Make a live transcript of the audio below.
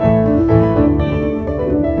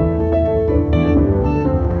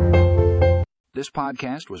This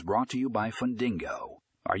podcast was brought to you by Fundingo.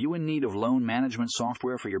 Are you in need of loan management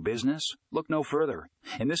software for your business? Look no further.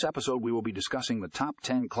 In this episode, we will be discussing the top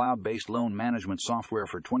 10 cloud-based loan management software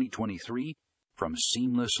for 2023. From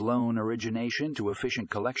seamless loan origination to efficient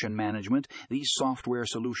collection management, these software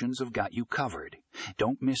solutions have got you covered.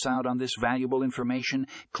 Don't miss out on this valuable information.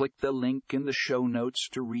 Click the link in the show notes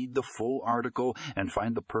to read the full article and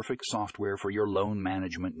find the perfect software for your loan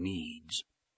management needs.